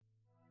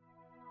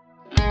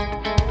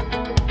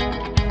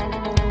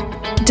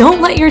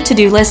Don't let your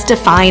to-do list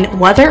define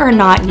whether or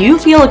not you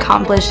feel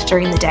accomplished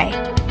during the day.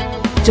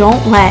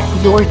 Don't let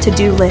your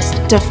to-do list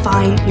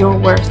define your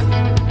worth.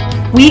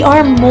 We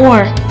are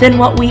more than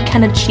what we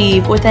can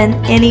achieve within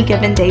any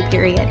given day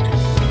period.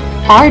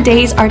 Our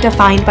days are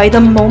defined by the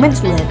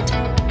moments lived,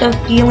 the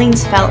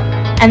feelings felt,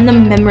 and the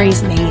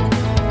memories made.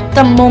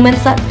 The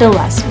moments that fill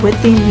us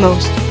with the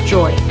most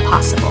joy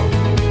possible.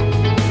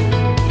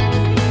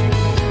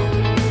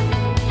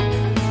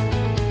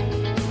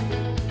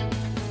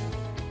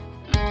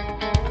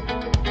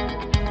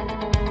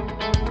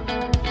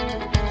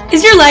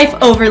 Is your life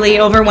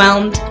overly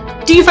overwhelmed?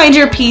 Do you find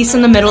your peace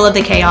in the middle of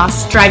the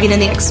chaos, driving in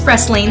the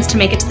express lanes to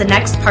make it to the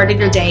next part of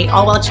your day,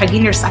 all while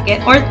chugging your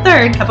second or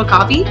third cup of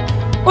coffee?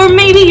 Or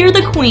maybe you're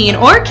the queen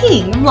or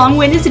king of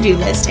long-winded to-do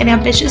lists and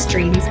ambitious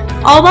dreams,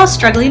 all while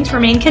struggling to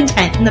remain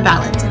content in the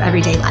balance of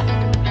everyday life.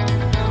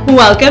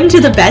 Welcome to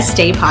the Best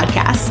Day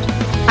Podcast.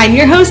 I'm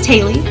your host,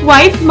 Haley,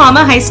 wife,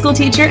 mama, high school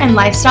teacher, and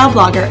lifestyle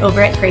blogger over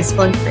at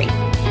Graceful and Free.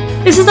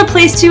 This is a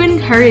place to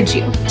encourage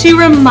you, to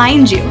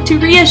remind you, to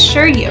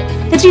reassure you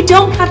that you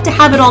don't have to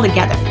have it all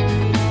together,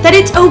 that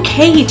it's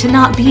okay to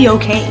not be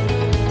okay,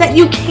 that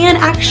you can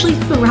actually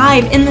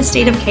thrive in the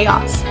state of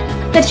chaos,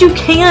 that you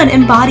can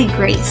embody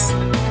grace,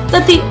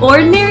 that the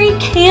ordinary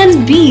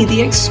can be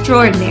the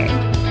extraordinary.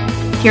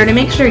 Here to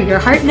make sure your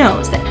heart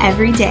knows that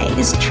every day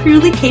is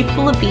truly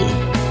capable of being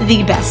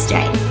the best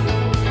day.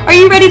 Are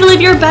you ready to live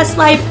your best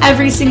life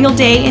every single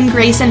day in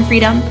grace and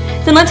freedom?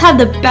 Then let's have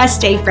the best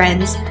day,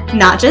 friends.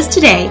 Not just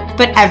today,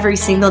 but every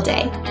single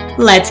day.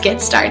 Let's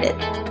get started.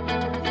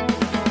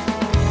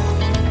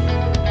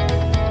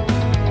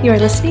 You are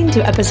listening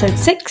to episode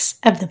 6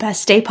 of the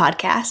Best Day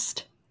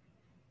Podcast.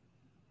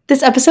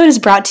 This episode is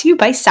brought to you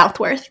by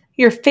Southworth,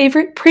 your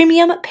favorite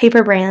premium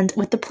paper brand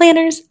with the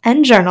planners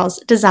and journals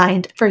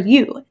designed for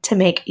you to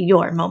make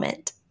your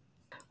moment.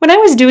 When I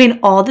was doing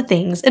all the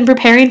things and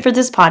preparing for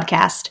this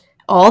podcast,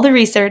 all the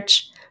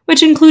research,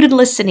 which included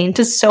listening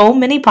to so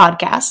many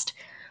podcasts,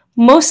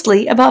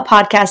 mostly about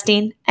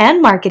podcasting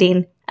and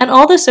marketing and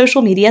all the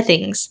social media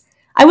things,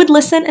 I would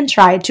listen and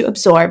try to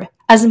absorb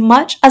as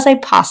much as I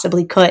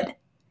possibly could.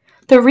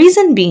 The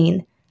reason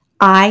being,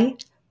 I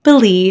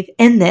believe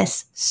in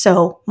this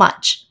so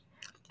much.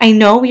 I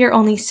know we are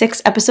only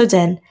 6 episodes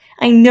in.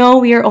 I know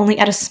we are only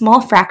at a small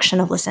fraction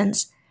of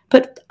listens,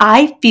 but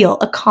I feel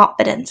a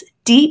confidence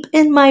deep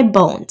in my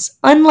bones,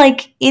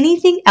 unlike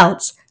anything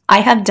else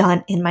I have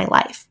done in my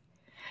life,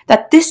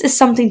 that this is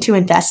something to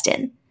invest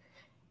in,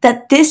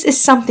 that this is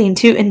something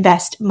to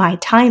invest my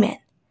time in.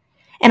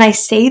 And I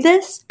say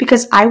this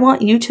because I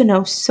want you to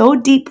know so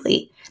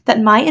deeply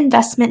that my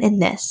investment in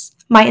this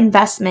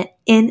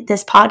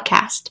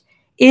podcast,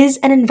 is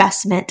an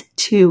investment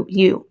to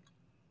you.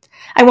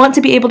 I want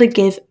to be able to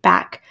give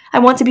back. I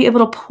want to be able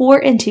to pour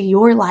into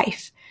your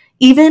life,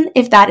 even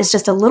if that is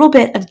just a little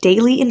bit of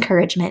daily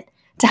encouragement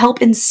to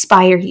help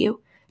inspire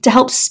you, to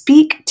help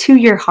speak to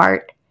your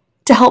heart,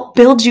 to help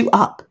build you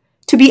up,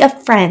 to be a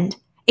friend,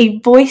 a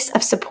voice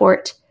of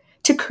support,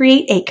 to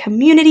create a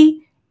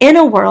community in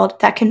a world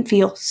that can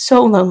feel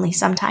so lonely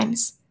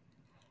sometimes.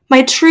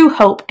 My true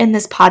hope in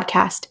this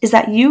podcast is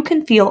that you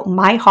can feel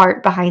my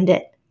heart behind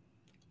it.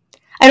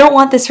 I don't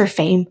want this for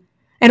fame.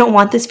 I don't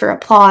want this for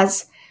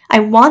applause. I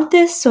want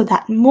this so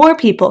that more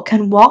people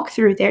can walk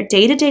through their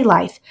day-to-day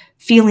life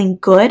feeling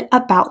good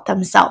about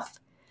themselves,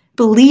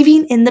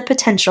 believing in the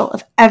potential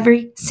of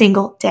every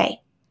single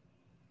day.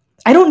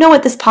 I don't know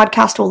what this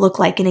podcast will look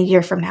like in a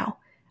year from now,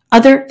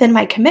 other than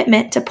my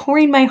commitment to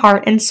pouring my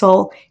heart and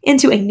soul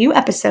into a new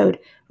episode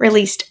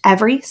released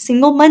every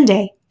single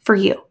Monday for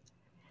you,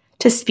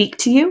 to speak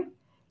to you,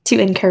 to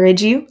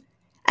encourage you,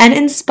 and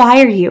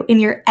inspire you in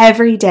your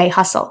everyday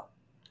hustle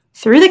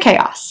through the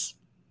chaos.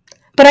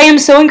 But I am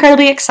so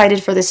incredibly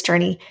excited for this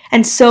journey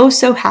and so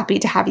happy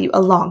to have you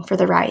along for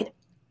the ride.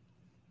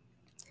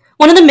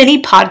 One of the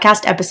many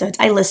podcast episodes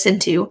I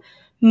listened to,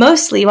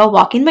 mostly while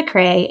walking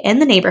McRae in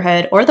the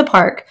neighborhood or the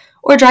park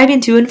or driving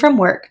to and from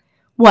work,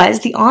 was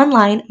the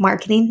Online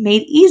Marketing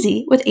Made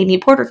Easy with Amy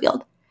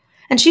Porterfield.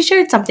 And she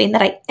shared something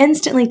that I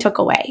instantly took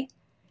away.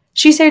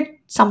 She shared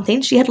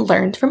something she had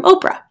learned from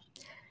Oprah.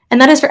 And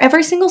that is for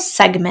every single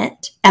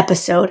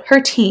episode, her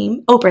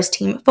team, Oprah's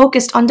team,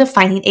 focused on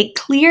defining a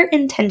clear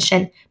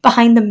intention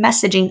behind the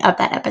messaging of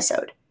that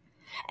episode.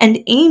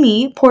 And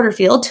Amy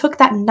Porterfield took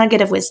that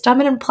nugget of wisdom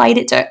and applied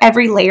it to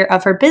every layer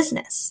of her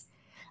business.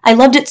 I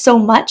loved it so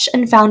much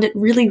and found it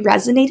really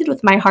resonated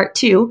with my heart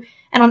too.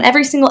 And on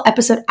every single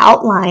episode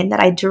outline that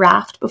I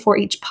draft before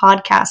each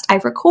podcast I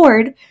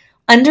record,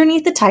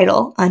 underneath the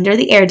title, under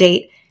the air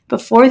date,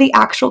 before the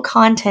actual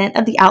content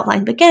of the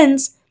outline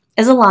begins,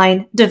 is a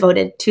line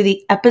devoted to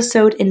the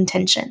episode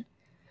intention.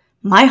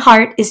 My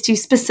heart is to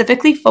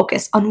specifically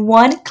focus on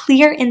one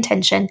clear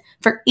intention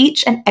for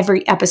each and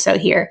every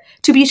episode here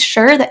to be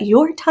sure that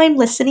your time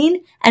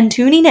listening and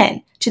tuning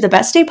in to the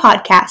Best Day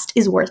Podcast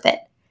is worth it,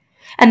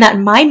 and that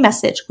my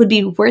message would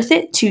be worth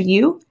it to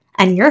you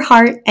and your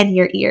heart and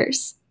your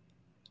ears.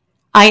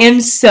 I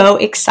am so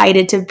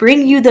excited to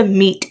bring you the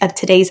meat of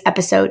today's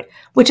episode,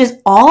 which is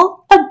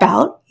all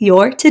about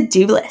your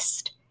to-do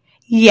list.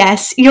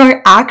 Yes,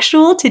 your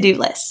actual to-do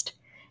list.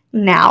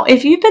 Now,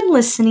 if you've been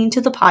listening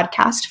to the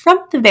podcast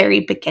from the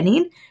very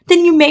beginning,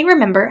 then you may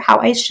remember how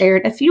I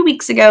shared a few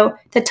weeks ago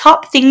the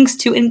top things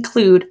to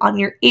include on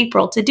your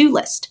April to-do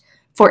list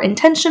for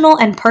intentional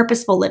and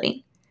purposeful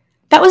living.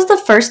 That was the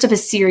first of a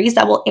series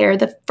that will air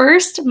the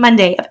first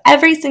Monday of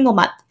every single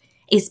month,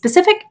 a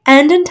specific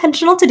and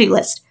intentional to-do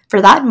list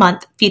for that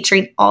month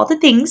featuring all the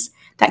things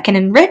that can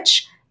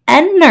enrich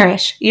and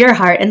nourish your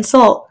heart and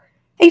soul.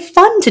 A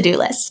fun to-do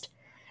list.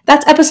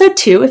 That's episode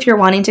 2 if you're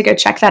wanting to go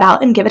check that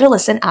out and give it a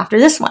listen after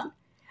this one.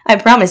 I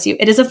promise you,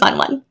 it is a fun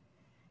one.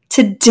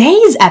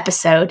 Today's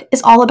episode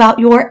is all about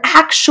your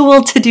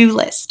actual to-do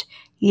list.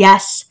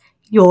 Yes,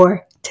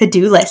 your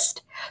to-do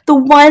list. The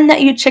one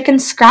that you chicken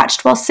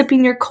scratched while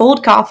sipping your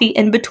cold coffee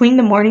in between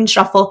the morning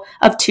shuffle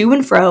of to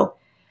and fro.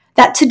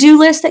 That to-do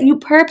list that you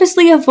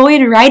purposely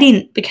avoid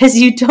writing because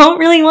you don't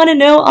really want to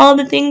know all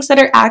the things that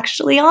are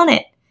actually on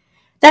it.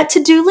 That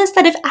to-do list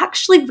that if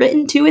actually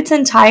written to its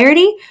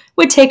entirety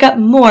would take up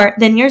more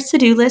than your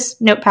to-do list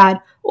notepad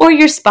or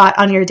your spot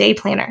on your day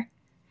planner.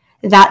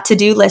 That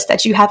to-do list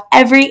that you have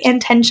every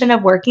intention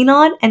of working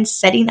on and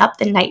setting up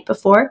the night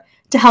before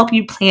to help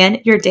you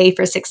plan your day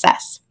for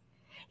success.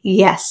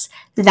 Yes,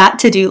 that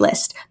to-do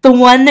list, the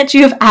one that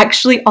you have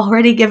actually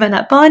already given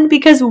up on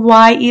because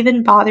why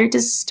even bother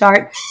to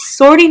start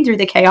sorting through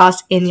the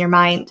chaos in your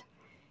mind?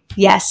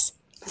 Yes,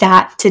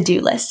 that to-do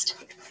list.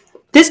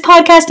 This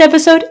podcast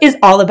episode is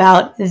all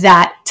about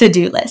that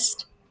to-do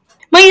list.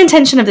 My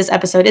intention of this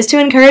episode is to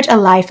encourage a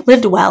life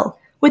lived well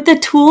with the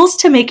tools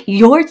to make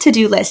your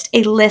to-do list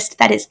a list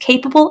that is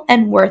capable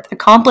and worth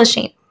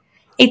accomplishing.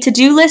 A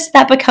to-do list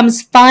that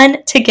becomes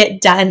fun to get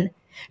done,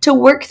 to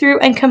work through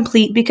and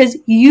complete because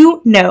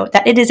you know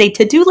that it is a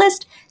to-do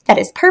list that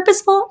is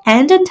purposeful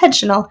and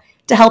intentional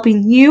to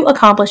helping you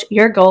accomplish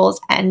your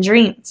goals and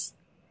dreams.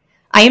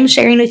 I am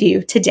sharing with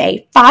you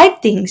today 5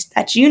 things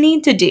that you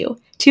need to do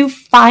to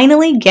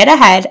finally get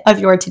ahead of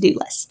your to-do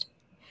list.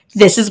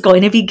 This is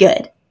going to be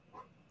good.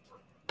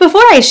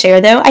 Before I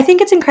share though, I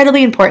think it's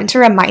incredibly important to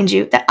remind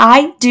you that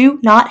I do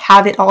not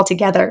have it all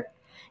together.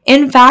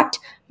 In fact,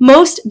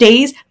 most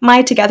days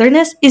my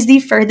togetherness is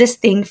the furthest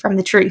thing from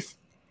the truth.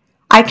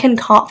 I can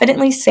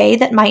confidently say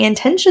that my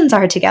intentions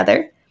are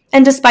together,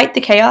 and despite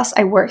the chaos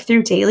I work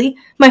through daily,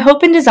 my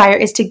hope and desire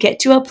is to get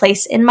to a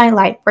place in my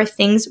life where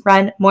things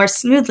run more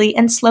smoothly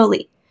and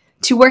slowly,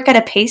 to work at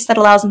a pace that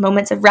allows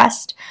moments of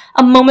rest,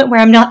 a moment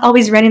where I'm not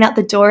always running out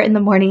the door in the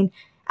morning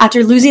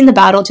after losing the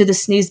battle to the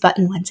snooze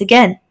button once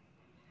again.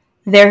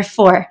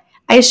 Therefore,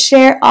 I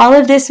share all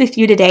of this with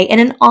you today in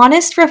an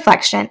honest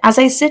reflection as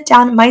I sit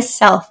down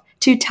myself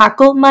to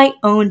tackle my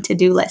own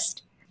to-do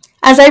list.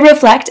 As I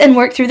reflect and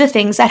work through the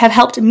things that have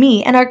helped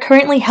me and are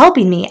currently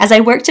helping me as I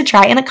work to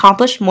try and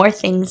accomplish more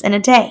things in a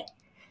day.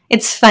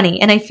 It's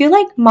funny, and I feel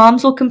like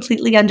moms will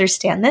completely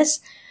understand this,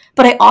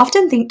 but I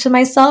often think to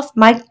myself,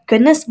 my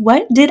goodness,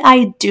 what did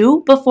I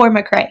do before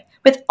McRae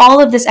with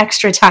all of this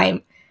extra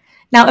time?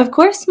 Now, of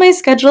course, my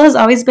schedule has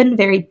always been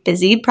very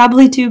busy,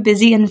 probably too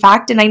busy, in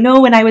fact, and I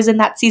know when I was in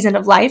that season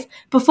of life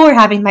before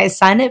having my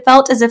son, it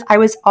felt as if I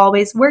was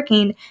always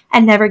working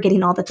and never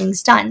getting all the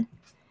things done.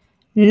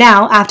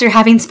 Now, after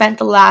having spent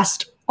the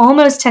last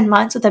almost 10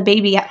 months with a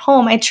baby at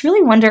home, I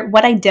truly wonder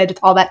what I did with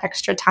all that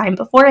extra time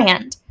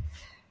beforehand.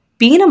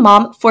 Being a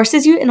mom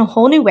forces you in a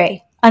whole new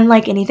way,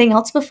 unlike anything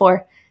else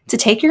before, to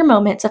take your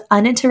moments of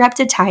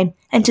uninterrupted time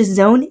and to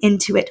zone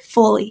into it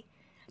fully,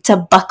 to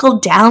buckle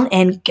down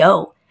and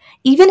go,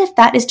 even if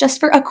that is just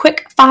for a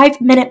quick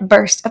 5-minute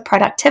burst of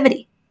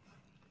productivity.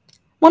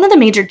 One of the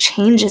major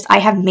changes I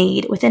have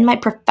made within my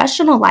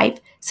professional life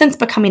since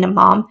becoming a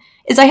mom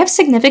is I have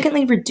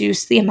significantly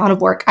reduced the amount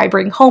of work I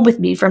bring home with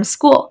me from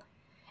school.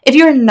 If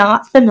you're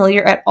not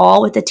familiar at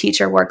all with the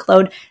teacher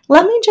workload,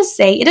 let me just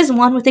say it is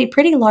one with a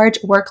pretty large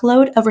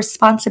workload of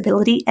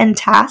responsibility and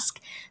task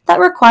that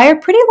require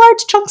pretty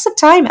large chunks of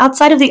time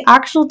outside of the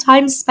actual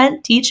time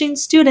spent teaching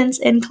students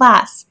in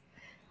class.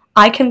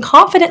 I can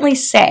confidently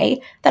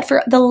say that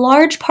for the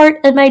large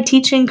part of my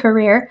teaching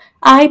career,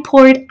 I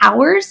poured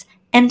hours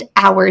and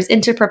hours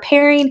into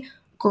preparing,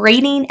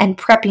 grading, and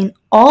prepping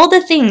all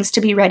the things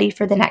to be ready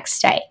for the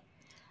next day.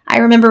 I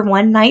remember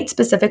one night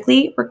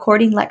specifically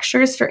recording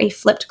lectures for a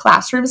flipped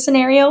classroom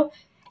scenario,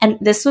 and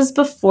this was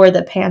before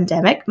the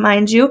pandemic,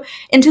 mind you,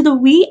 into the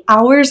wee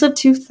hours of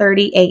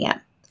 2:30 a.m.,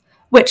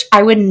 which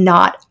I would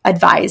not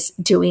advise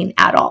doing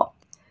at all.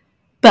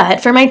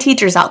 But for my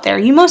teachers out there,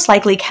 you most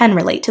likely can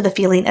relate to the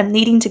feeling of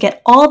needing to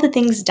get all the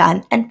things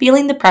done and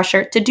feeling the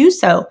pressure to do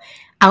so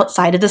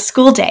outside of the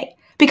school day,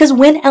 because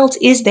when else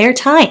is there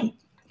time?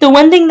 The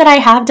one thing that I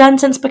have done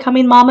since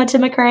becoming mama to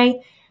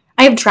McRae,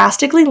 I have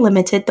drastically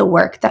limited the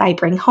work that I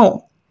bring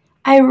home.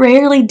 I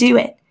rarely do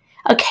it.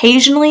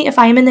 Occasionally, if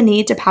I am in the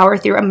need to power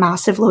through a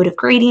massive load of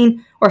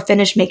grading or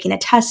finish making a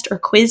test or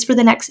quiz for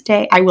the next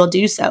day, I will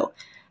do so.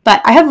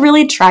 But I have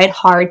really tried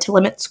hard to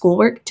limit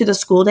schoolwork to the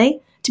school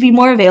day to be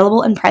more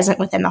available and present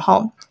within the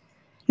home.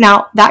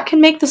 Now, that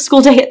can make the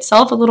school day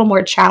itself a little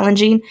more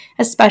challenging,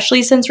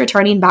 especially since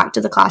returning back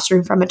to the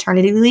classroom from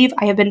maternity leave.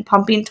 I have been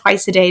pumping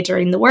twice a day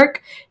during the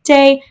work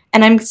day,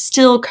 and I'm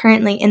still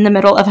currently in the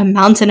middle of a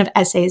mountain of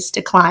essays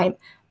to climb,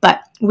 but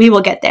we will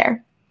get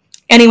there.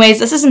 Anyways,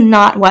 this is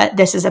not what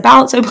this is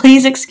about, so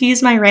please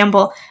excuse my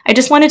ramble. I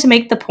just wanted to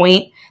make the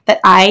point that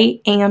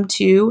I am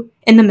too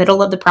in the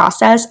middle of the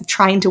process of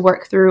trying to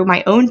work through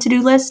my own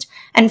to-do list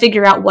and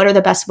figure out what are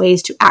the best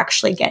ways to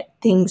actually get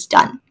things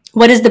done.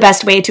 What is the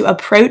best way to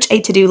approach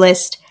a to-do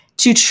list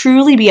to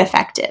truly be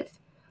effective?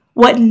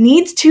 What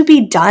needs to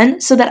be done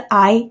so that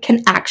I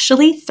can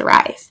actually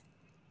thrive?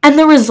 And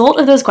the result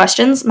of those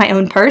questions, my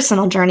own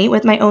personal journey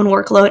with my own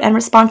workload and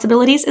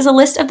responsibilities, is a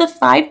list of the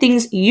 5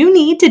 things you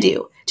need to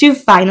do to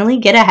finally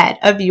get ahead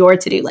of your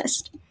to-do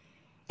list.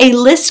 A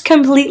list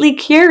completely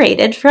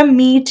curated from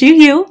me to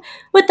you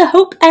with the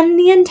hope and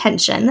the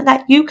intention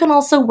that you can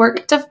also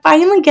work to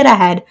finally get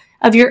ahead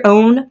of your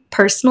own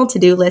personal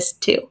to-do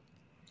list too.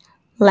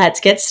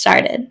 Let's get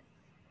started.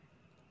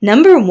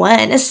 Number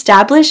 1,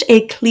 establish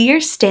a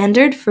clear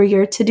standard for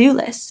your to-do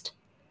list.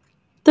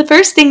 The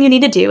first thing you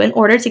need to do in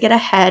order to get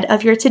ahead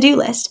of your to-do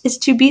list is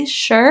to be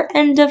sure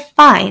and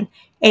define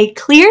a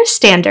clear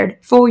standard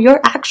for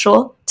your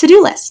actual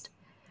to-do list.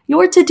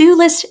 Your to-do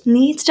list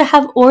needs to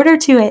have order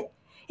to it.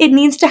 It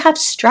needs to have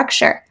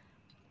structure.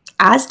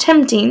 As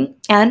tempting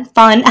and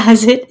fun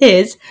as it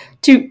is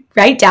to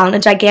write down a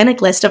gigantic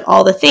list of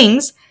all the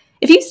things,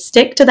 if you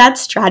stick to that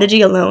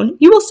strategy alone,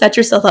 you will set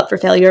yourself up for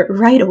failure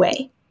right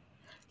away.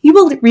 You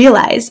will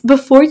realize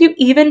before you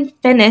even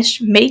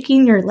finish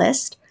making your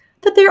list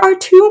that there are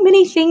too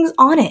many things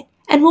on it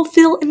and will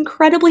feel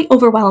incredibly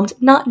overwhelmed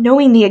not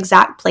knowing the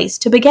exact place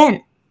to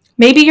begin.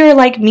 Maybe you're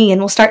like me and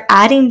will start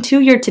adding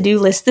to your to-do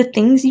list the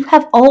things you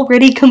have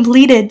already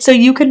completed so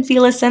you can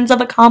feel a sense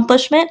of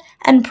accomplishment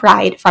and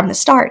pride from the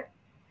start.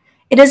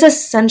 It is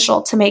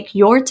essential to make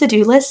your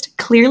to-do list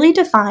clearly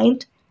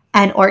defined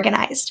and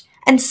organized,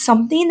 and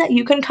something that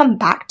you can come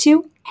back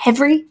to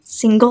every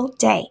single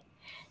day.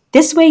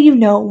 This way you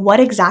know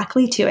what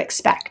exactly to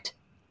expect.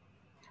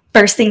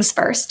 First things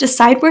first,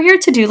 decide where your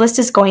to-do list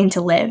is going to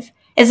live.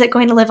 Is it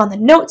going to live on the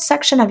notes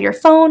section of your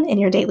phone, in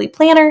your daily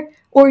planner,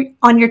 or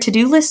on your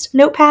to-do list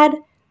notepad?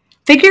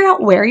 Figure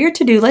out where your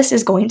to-do list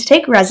is going to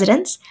take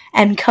residence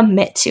and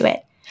commit to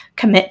it.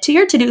 Commit to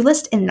your to-do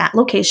list in that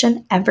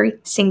location every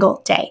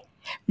single day.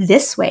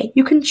 This way,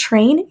 you can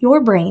train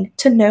your brain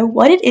to know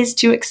what it is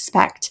to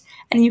expect,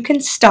 and you can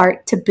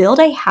start to build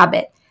a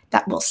habit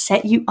that will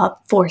set you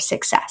up for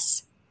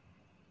success.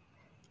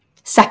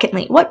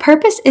 Secondly, what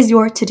purpose is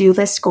your to-do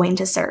list going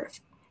to serve?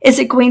 Is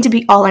it going to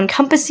be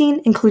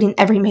all-encompassing, including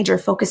every major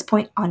focus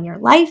point on your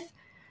life?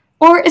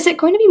 Or is it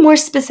going to be more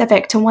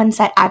specific to one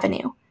set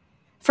avenue?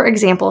 For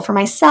example, for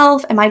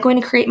myself, am I going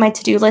to create my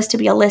to-do list to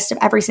be a list of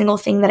every single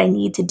thing that I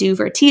need to do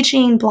for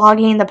teaching,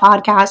 blogging, the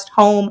podcast,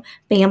 home,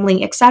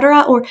 family,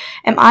 etc.? Or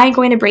am I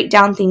going to break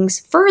down things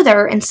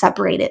further and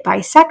separate it by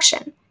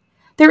section?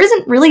 There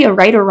isn't really a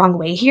right or wrong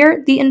way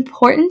here. The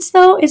importance,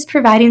 though, is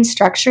providing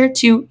structure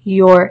to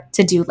your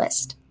to-do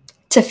list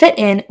to fit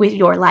in with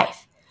your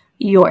life,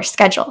 your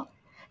schedule,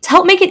 to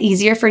help make it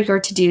easier for your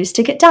to-dos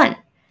to get done.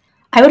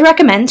 I would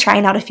recommend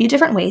trying out a few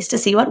different ways to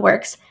see what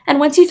works, and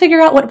once you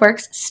figure out what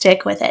works,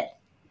 stick with it.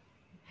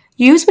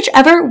 Use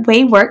whichever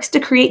way works to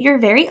create your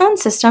very own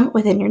system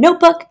within your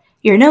notebook,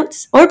 your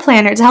notes, or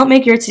planner to help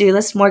make your to-do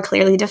list more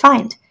clearly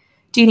defined.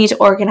 Do you need to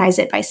organize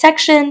it by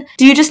section?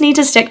 Do you just need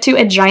to stick to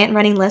a giant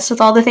running list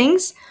with all the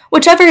things?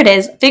 Whichever it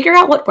is, figure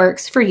out what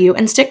works for you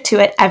and stick to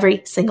it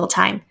every single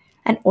time.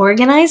 An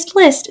organized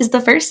list is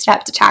the first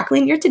step to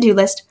tackling your to-do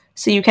list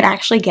so you can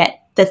actually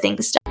get the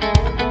things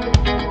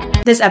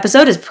done. This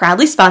episode is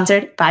proudly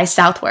sponsored by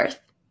Southworth.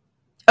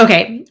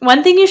 Okay,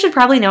 one thing you should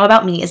probably know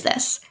about me is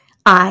this.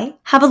 I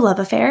have a love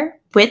affair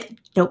with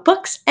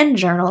notebooks and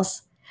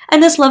journals.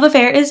 And this love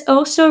affair is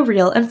oh so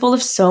real and full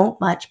of so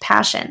much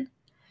passion.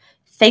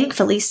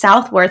 Thankfully,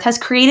 Southworth has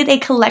created a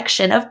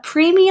collection of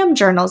premium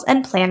journals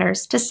and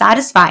planners to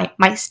satisfy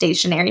my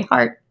stationary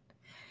heart.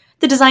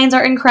 The designs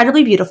are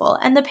incredibly beautiful,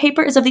 and the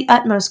paper is of the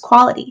utmost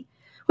quality.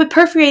 With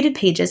perforated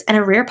pages and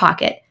a rear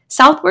pocket,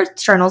 Southworth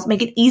journals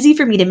make it easy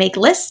for me to make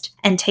lists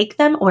and take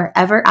them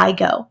wherever I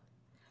go.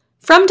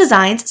 From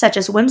designs such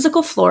as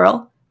whimsical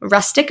floral,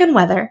 rustic and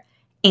weather,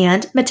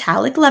 and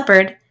metallic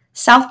leopard,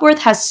 Southworth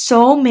has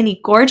so many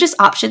gorgeous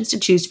options to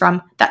choose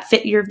from that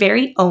fit your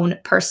very own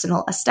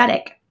personal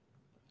aesthetic.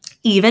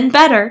 Even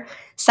better,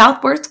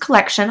 Southworth's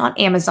collection on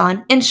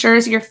Amazon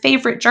ensures your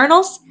favorite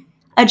journals,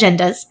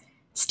 agendas,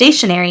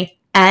 stationery,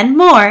 and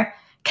more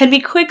can be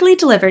quickly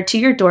delivered to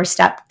your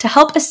doorstep to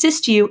help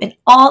assist you in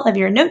all of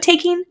your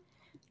note-taking,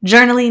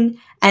 journaling,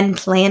 and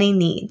planning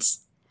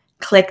needs.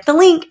 Click the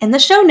link in the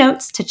show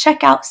notes to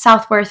check out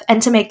Southworth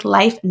and to make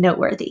life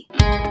noteworthy.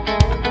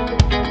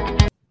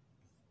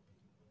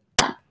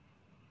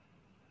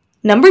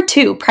 Number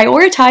 2,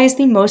 prioritize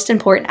the most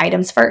important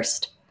items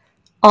first.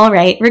 All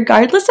right,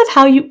 regardless of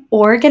how you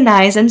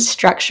organize and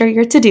structure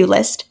your to-do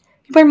list,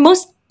 you are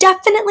most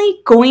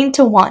definitely going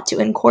to want to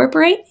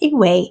incorporate a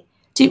way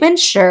to to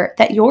ensure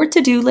that your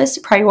to-do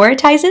list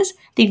prioritizes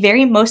the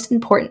very most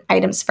important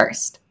items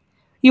first.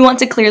 You want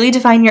to clearly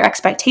define your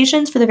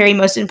expectations for the very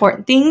most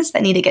important things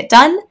that need to get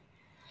done.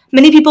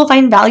 Many people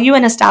find value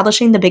in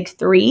establishing the big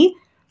three,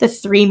 the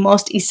three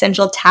most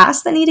essential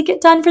tasks that need to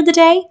get done for the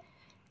day.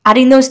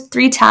 Adding those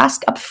 3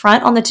 tasks up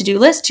front on the to-do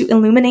list to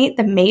illuminate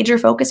the major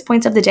focus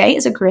points of the day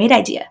is a great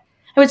idea.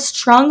 I would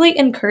strongly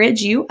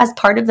encourage you, as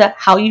part of the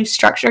how you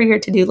structure your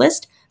to-do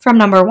list from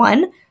number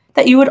 1,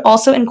 that you would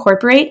also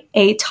incorporate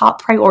a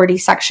top priority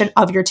section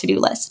of your to-do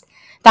list.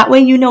 That way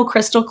you know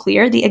crystal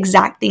clear the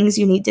exact things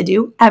you need to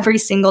do every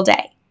single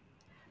day.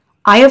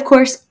 I, of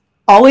course,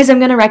 always am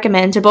going to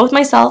recommend to both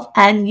myself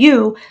and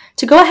you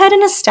to go ahead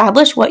and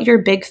establish what your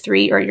big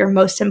 3 or your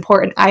most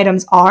important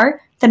items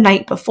are the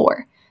night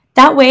before.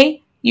 That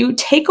way, you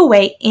take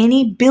away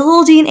any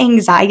building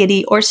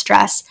anxiety or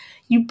stress,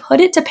 you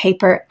put it to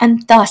paper,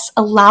 and thus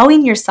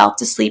allowing yourself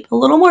to sleep a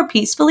little more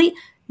peacefully,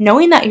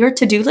 knowing that your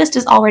to-do list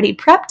is already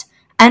prepped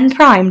and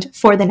primed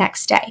for the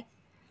next day.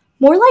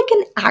 More like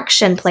an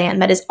action plan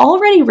that is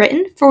already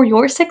written for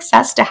your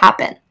success to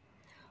happen.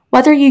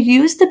 Whether you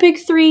use the big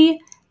 3,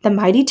 the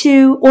mighty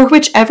 2, or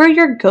whichever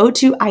your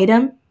go-to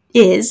item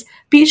is,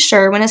 be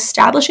sure when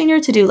establishing your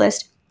to-do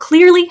list,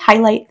 clearly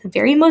highlight the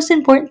very most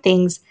important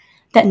things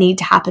that need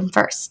to happen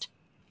first.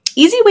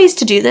 Easy ways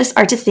to do this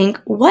are to think,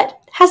 what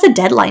has a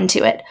deadline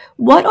to it?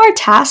 What are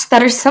tasks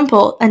that are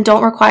simple and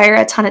don't require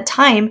a ton of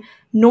time,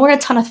 nor a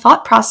ton of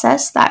thought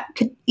process that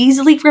could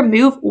easily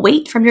remove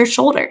weight from your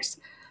shoulders?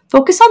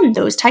 Focus on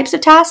those types of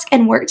tasks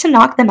and work to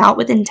knock them out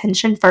with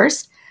intention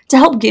first to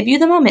help give you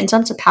the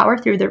momentum to power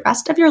through the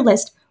rest of your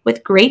list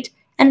with great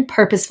and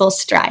purposeful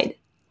stride.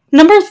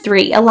 Number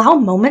 3, allow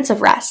moments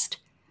of rest.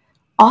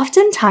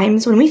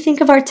 Oftentimes, when we think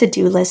of our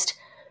to-do list,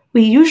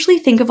 we usually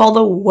think of all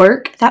the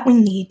work that we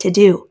need to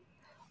do,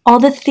 all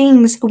the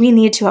things we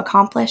need to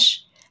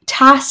accomplish,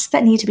 tasks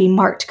that need to be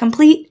marked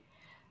complete.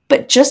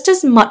 But just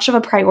as much of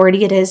a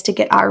priority it is to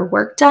get our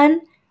work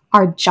done,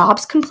 our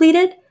jobs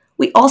completed,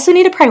 we also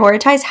need to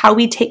prioritize how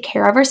we take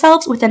care of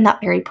ourselves within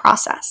that very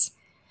process.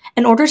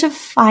 In order to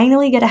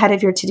finally get ahead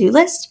of your to-do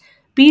list,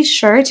 be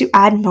sure to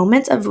add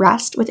moments of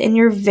rest within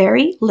your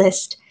very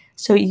list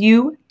so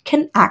you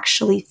can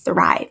actually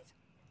thrive.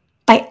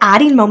 By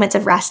adding moments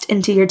of rest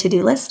into your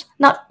to-do list,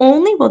 not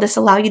only will this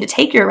allow you to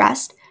take your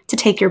rest, to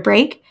take your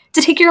break,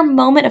 to take your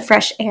moment of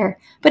fresh air,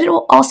 but it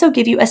will also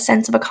give you a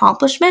sense of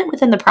accomplishment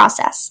within the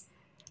process.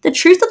 The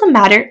truth of the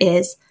matter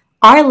is,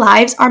 our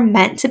lives are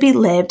meant to be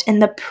lived in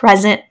the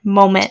present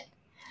moment.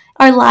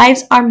 Our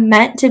lives are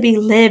meant to be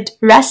lived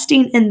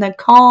resting in the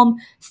calm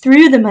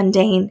through the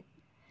mundane.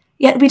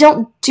 Yet we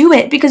don't do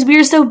it because we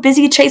are so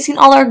busy chasing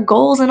all our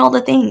goals and all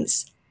the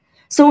things.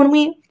 So when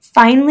we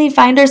finally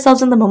find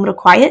ourselves in the moment of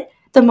quiet,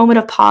 the moment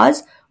of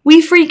pause, we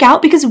freak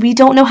out because we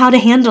don't know how to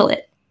handle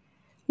it.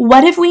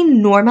 What if we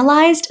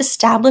normalized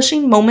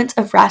establishing moments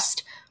of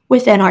rest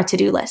within our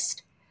to-do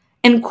list,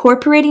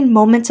 incorporating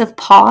moments of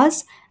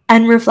pause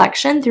and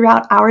reflection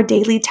throughout our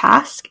daily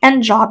task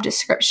and job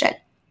description?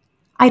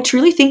 I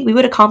truly think we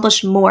would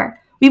accomplish more.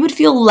 We would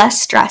feel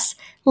less stress,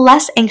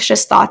 less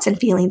anxious thoughts and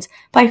feelings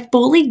by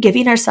fully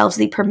giving ourselves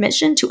the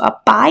permission to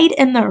abide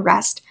in the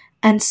rest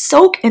and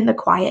soak in the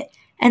quiet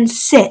and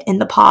sit in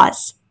the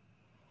pause.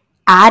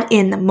 Add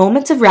in the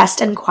moments of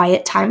rest and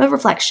quiet time of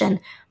reflection,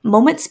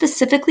 moments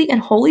specifically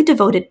and wholly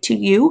devoted to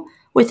you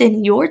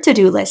within your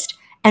to-do list,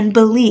 and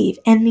believe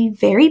in the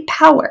very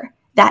power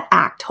that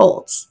act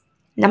holds.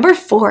 Number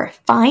 4,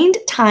 find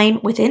time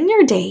within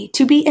your day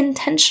to be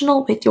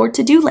intentional with your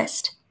to-do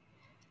list.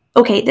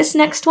 Okay, this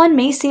next one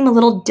may seem a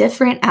little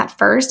different at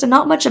first and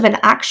not much of an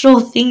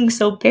actual thing,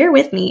 so bear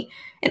with me.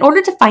 In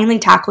order to finally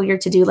tackle your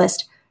to-do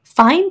list,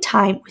 find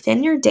time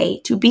within your day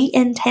to be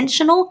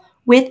intentional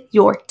with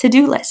your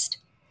to-do list.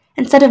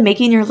 Instead of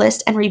making your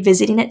list and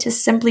revisiting it to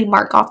simply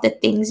mark off the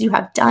things you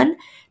have done,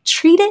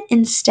 treat it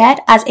instead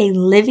as a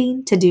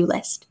living to-do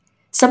list.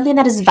 Something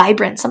that is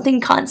vibrant,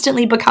 something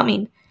constantly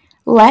becoming.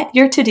 Let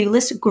your to-do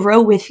list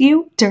grow with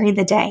you during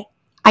the day.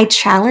 I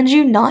challenge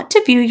you not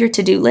to view your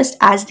to-do list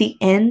as the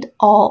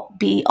end-all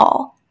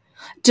be-all.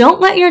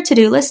 Don't let your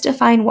to-do list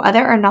define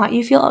whether or not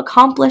you feel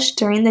accomplished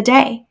during the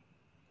day.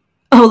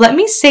 Oh, let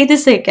me say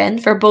this again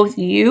for both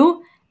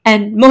you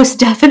and most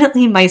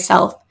definitely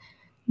myself.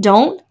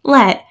 Don't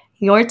let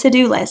your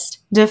to-do list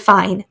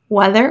define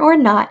whether or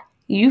not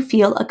you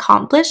feel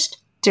accomplished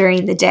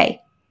during the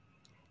day.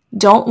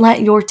 Don't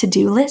let your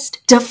to-do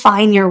list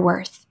define your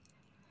worth.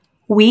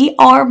 We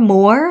are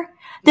more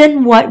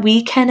than what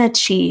we can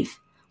achieve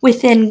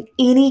within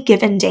any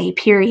given day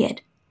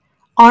period.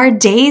 Our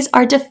days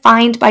are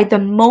defined by the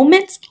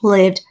moments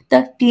lived,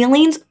 the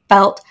feelings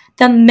felt,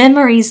 the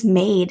memories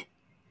made,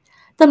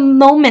 the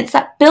moments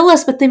that fill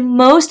us with the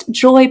most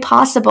joy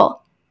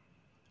possible.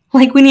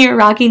 Like when you're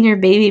rocking your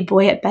baby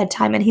boy at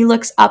bedtime and he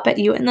looks up at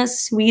you in the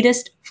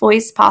sweetest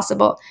voice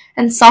possible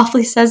and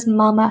softly says,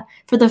 "Mama,"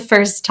 for the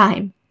first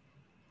time.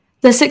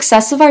 The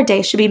success of our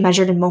day should be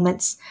measured in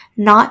moments,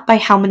 not by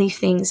how many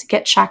things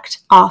get checked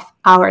off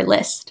our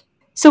list.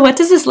 So what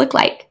does this look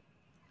like?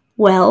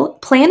 Well,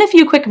 plan a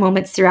few quick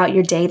moments throughout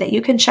your day that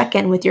you can check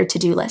in with your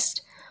to-do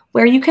list,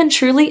 where you can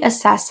truly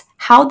assess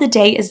how the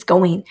day is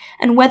going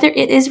and whether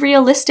it is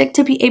realistic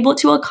to be able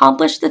to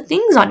accomplish the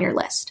things on your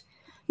list.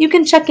 You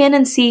can check in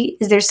and see,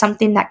 is there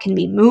something that can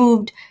be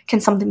moved? Can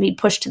something be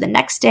pushed to the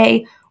next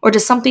day? Or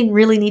does something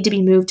really need to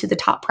be moved to the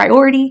top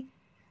priority?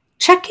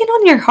 Check in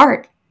on your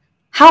heart.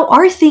 How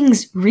are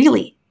things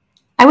really?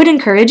 I would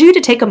encourage you to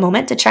take a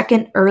moment to check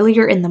in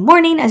earlier in the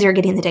morning as you're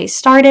getting the day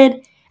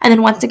started, and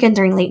then once again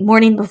during late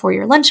morning before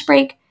your lunch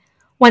break,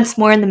 once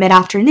more in the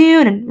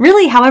mid-afternoon, and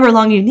really however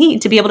long you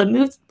need to be able to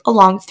move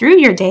along through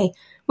your day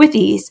with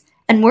ease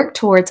and work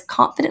towards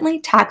confidently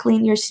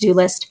tackling your to-do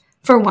list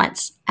for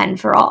once and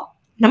for all.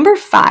 Number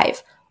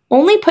 5,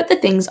 only put the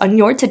things on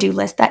your to-do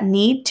list that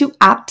need to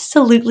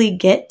absolutely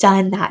get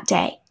done that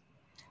day.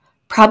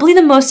 Probably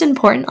the most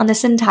important on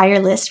this entire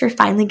list for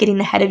finally getting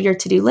ahead of your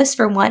to-do list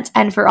for once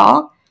and for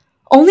all,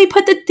 only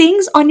put the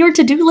things on your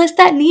to-do list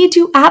that need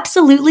to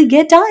absolutely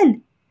get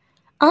done.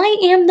 I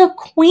am the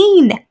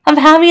queen of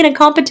having a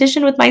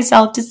competition with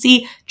myself to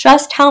see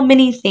just how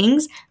many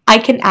things I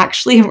can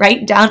actually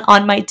write down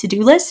on my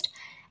to-do list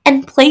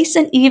and place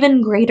an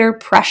even greater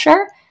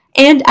pressure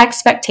and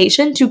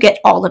expectation to get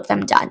all of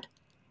them done.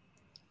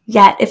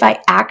 Yet, if I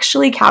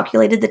actually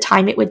calculated the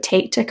time it would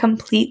take to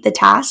complete the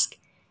task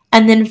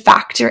and then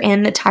factor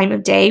in the time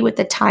of day with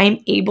the time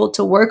able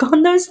to work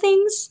on those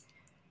things,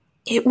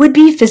 it would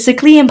be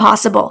physically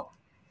impossible.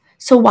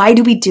 So why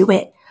do we do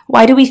it?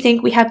 Why do we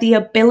think we have the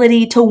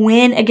ability to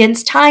win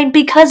against time?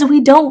 Because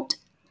we don't.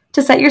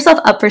 To set yourself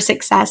up for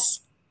success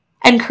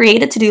and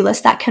create a to-do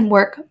list that can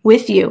work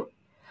with you,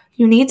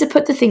 you need to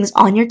put the things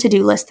on your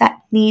to-do list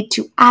that need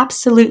to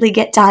absolutely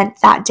get done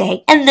that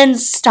day and then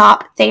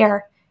stop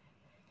there.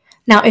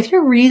 Now, if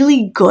you're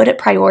really good at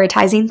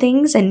prioritizing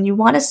things and you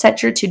want to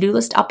set your to-do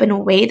list up in a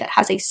way that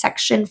has a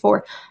section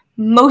for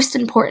most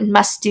important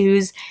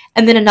must-dos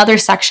and then another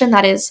section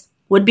that is,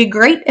 would be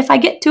great if I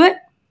get to it,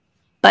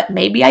 but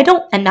maybe I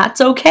don't, and that's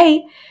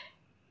okay.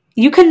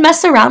 You can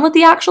mess around with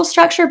the actual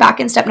structure back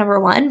in step number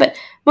 1, but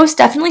most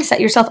definitely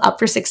set yourself up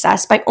for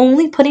success by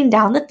only putting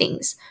down the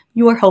things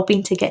you are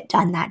hoping to get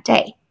done that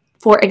day.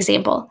 For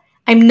example,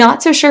 I'm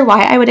not so sure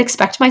why I would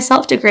expect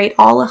myself to grade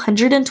all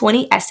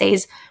 120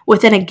 essays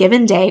within a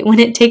given day when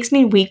it takes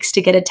me weeks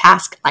to get a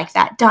task like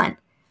that done.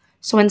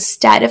 So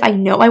instead, if I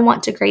know I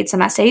want to grade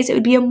some essays, it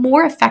would be a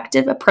more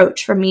effective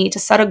approach for me to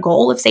set a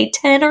goal of, say,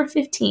 10 or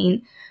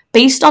 15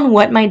 based on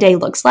what my day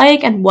looks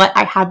like and what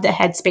I have the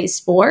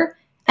headspace for,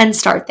 and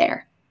start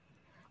there.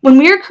 When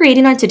we are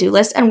creating our to-do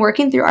list and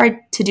working through our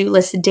to-do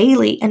list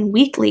daily and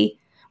weekly,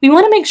 we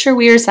want to make sure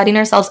we are setting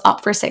ourselves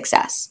up for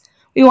success.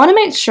 We want to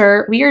make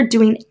sure we are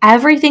doing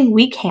everything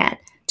we can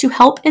to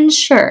help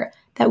ensure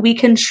that we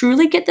can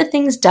truly get the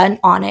things done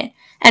on it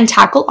and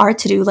tackle our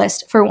to-do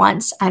list for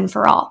once and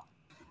for all.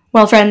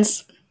 Well,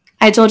 friends,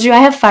 I told you I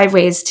have 5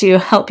 ways to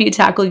help you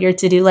tackle your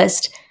to-do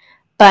list,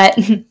 but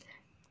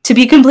to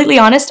be completely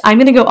honest, I'm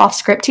going to go off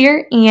script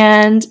here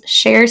and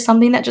share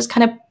something that just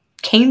kind of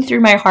came through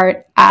my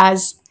heart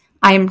as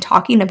I'm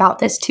talking about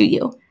this to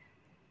you.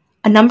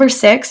 A number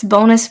 6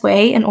 bonus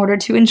way in order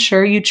to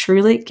ensure you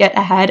truly get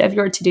ahead of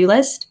your to-do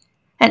list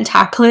and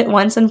tackle it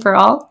once and for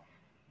all,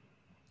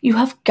 you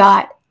have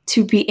got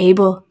to be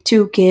able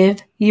to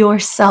give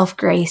yourself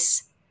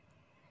grace.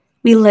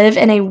 We live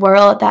in a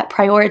world that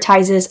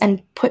prioritizes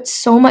and puts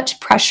so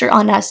much pressure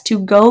on us to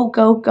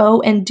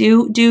go, and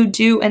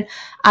do. And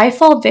I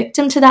fall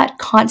victim to that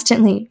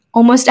constantly.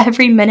 Almost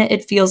every minute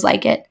it feels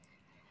like it.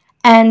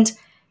 And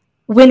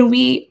when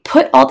we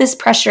put all this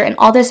pressure and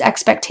all this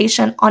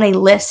expectation on a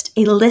list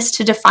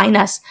to define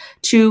us,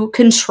 to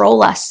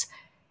control us,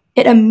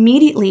 it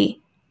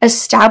immediately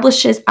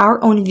establishes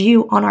our own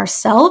view on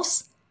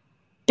ourselves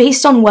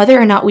based on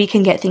whether or not we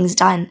can get things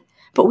done.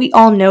 But we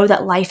all know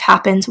that life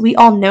happens. We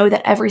all know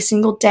that every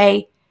single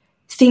day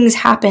things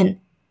happen.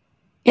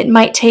 It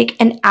might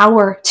take an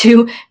hour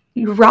to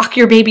rock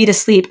your baby to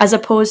sleep as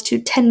opposed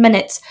to 10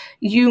 minutes.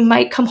 You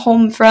might come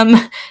home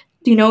from,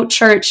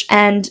 church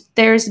and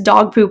there's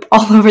dog poop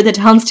all over the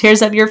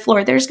downstairs of your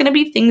floor. There's going to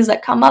be things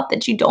that come up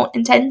that you don't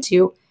intend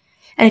to.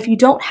 And if you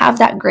don't have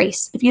that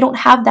grace, if you don't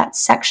have that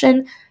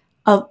section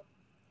of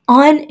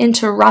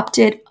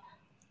uninterrupted,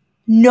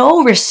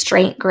 no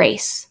restraint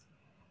grace,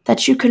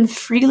 that you can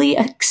freely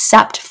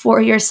accept for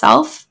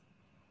yourself,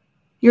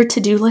 your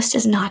to-do list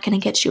is not going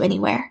to get you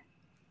anywhere.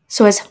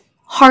 So as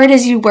hard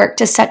as you work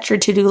to set your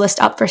to-do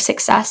list up for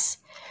success,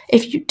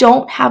 if you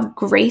don't have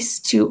grace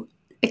to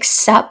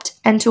accept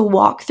and to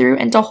walk through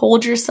and to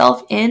hold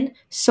yourself in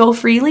so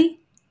freely,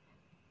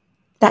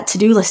 that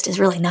to-do list is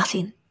really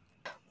nothing.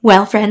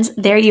 Well, friends,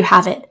 there you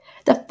have it.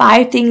 The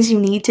 5 things you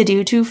need to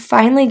do to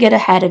finally get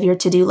ahead of your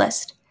to-do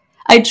list.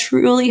 I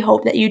truly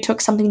hope that you took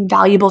something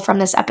valuable from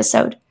this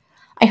episode.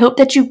 I hope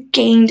that you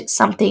gained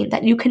something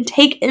that you can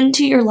take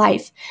into your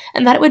life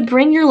and that it would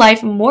bring your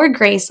life more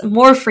grace,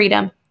 more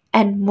freedom,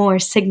 and more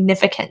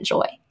significant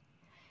joy.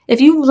 If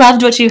you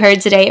loved what you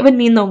heard today, it would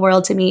mean the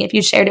world to me if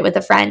you shared it with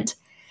a friend.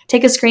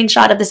 Take a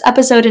screenshot of this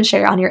episode and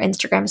share it on your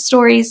Instagram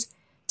stories.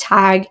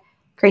 Tag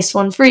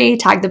Graceful and Free,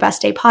 tag the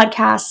Best Day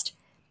Podcast.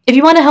 If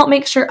you want to help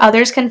make sure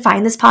others can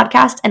find this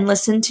podcast and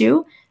listen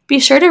to, be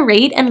sure to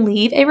rate and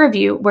leave a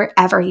review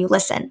wherever you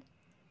listen.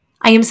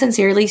 I am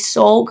sincerely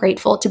so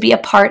grateful to be a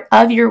part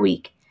of your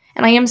week,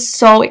 and I am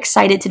so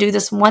excited to do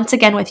this once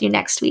again with you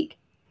next week.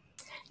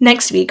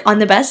 Next week on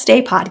the Best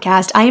Day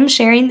Podcast, I am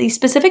sharing the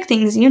specific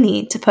things you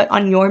need to put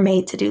on your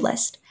May to-do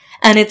list,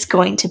 and it's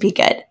going to be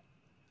good.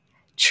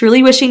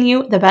 Truly wishing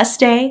you the best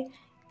day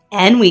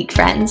and week,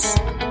 friends.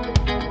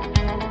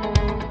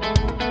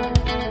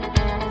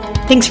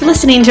 Thanks for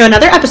listening to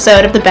another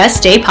episode of the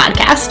Best Day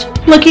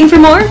Podcast. Looking for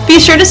more? Be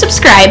sure to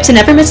subscribe to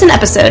never miss an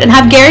episode and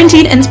have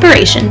guaranteed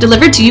inspiration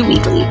delivered to you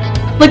weekly.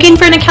 Looking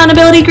for an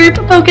accountability group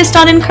focused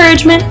on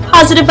encouragement,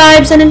 positive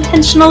vibes, and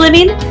intentional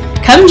living?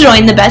 Come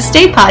join the Best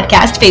Day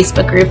Podcast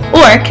Facebook group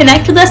or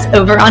connect with us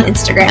over on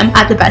Instagram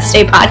at the Best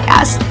Day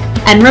Podcast.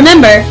 And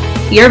remember,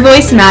 your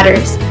voice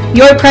matters.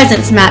 Your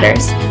presence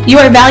matters. You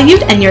are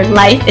valued and your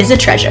life is a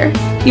treasure.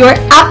 You are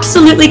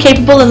absolutely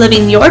capable of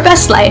living your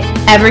best life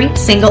every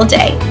single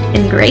day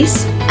in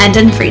grace and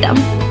in freedom.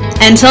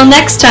 Until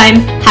next time,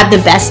 have the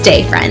best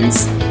day,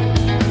 friends.